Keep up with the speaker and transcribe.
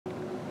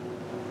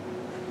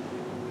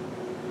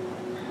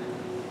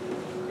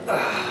Hey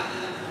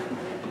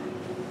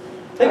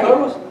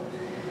Carlos,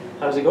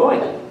 how's it going?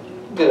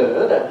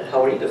 Good.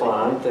 How are you doing?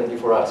 Fine, thank you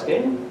for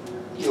asking.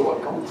 You're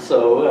welcome.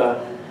 So,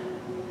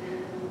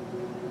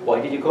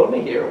 why did you call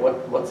me here?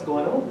 What's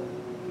going on?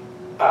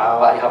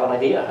 I have an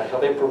idea. I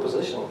have a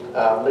proposition.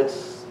 How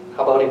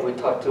about if we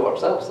talk to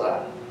ourselves?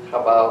 How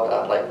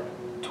about like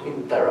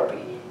twin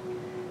therapy?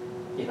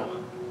 You know,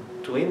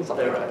 Twin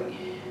something therapy.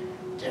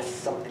 like,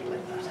 just something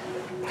like that.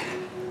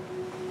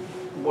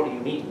 What do you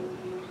mean?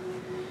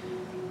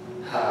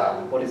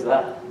 What is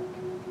that?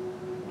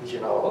 You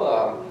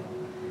know,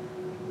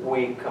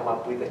 we come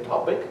up with a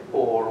topic,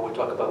 or we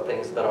talk about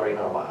things that are in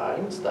our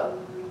minds,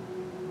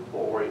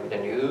 or in the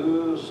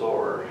news,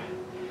 or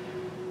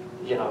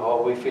you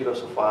know, we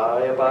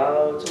philosophize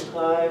about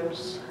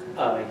sometimes.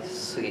 I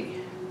see.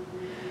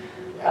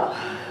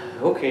 Yeah.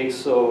 Okay,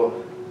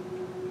 so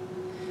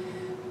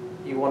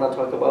you want to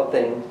talk about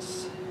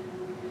things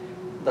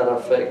that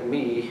affect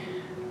me,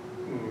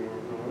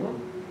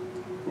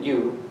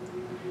 you,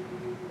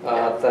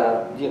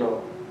 that, you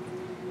know,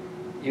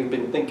 you've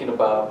been thinking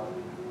about,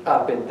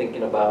 I've been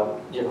thinking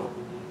about, you know,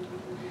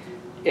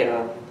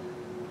 yeah,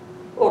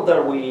 or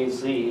that we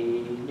see,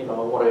 you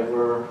know,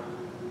 whatever,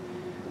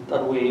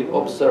 that we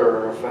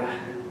observe.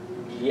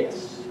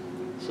 Yes.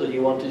 So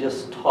you want to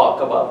just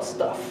talk about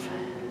stuff.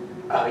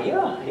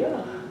 Yeah.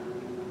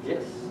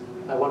 Yes.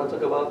 I want to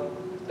talk about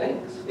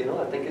things. You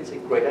know, I think it's a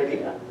great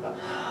idea.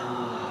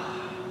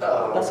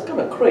 That's kind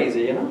of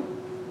crazy, you know?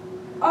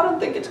 I don't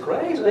think it's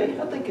crazy.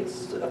 I think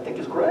it's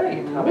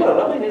great.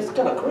 Well, I mean, it's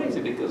kind of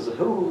crazy because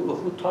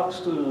who talks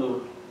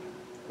to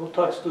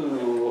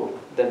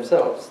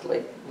themselves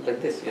like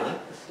this, you know?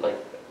 It's like,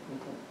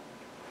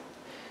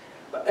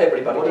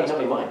 everybody what do you does.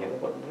 have in mind? You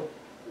know?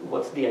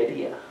 What's the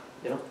idea?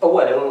 You know? Oh,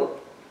 well,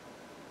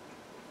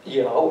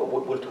 you know,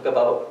 we'll talk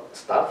about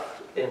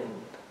stuff and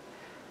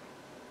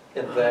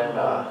then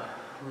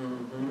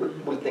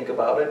we'll think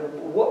about it.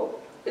 What?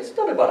 It's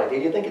not a bad idea.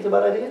 You think it's a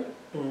bad idea?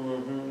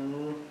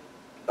 No.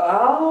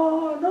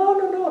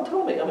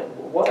 Tell me. I mean,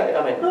 what?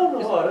 I mean, No,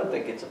 I don't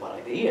think it's a bad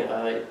idea.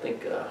 I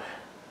think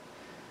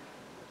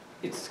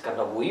it's kind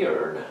of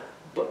weird,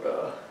 but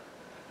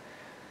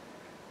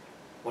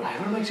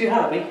whatever makes you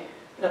happy,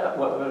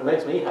 whatever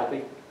makes me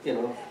happy, you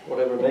know,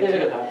 whatever makes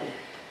you happy.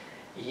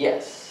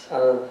 Yes.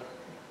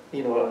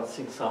 You know,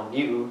 since I'm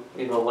new,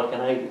 you know, what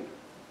can I do?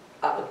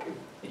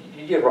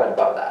 You're right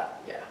about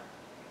that. Yeah.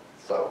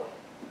 So,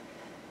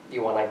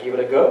 you want to give it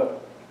a go?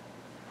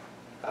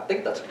 I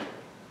think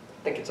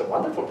it's a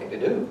wonderful thing to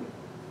do.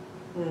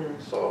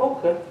 So.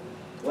 Okay.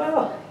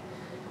 Well,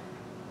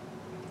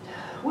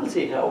 we'll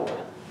see how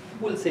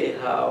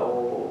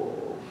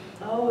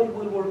it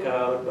will work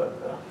out, but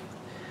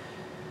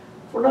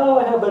for now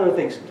I have better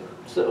things to do.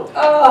 So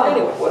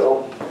Anyway,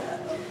 well,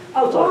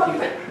 I'll talk to you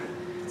later.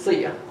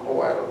 See ya.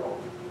 well,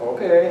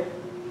 okay.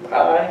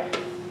 Bye.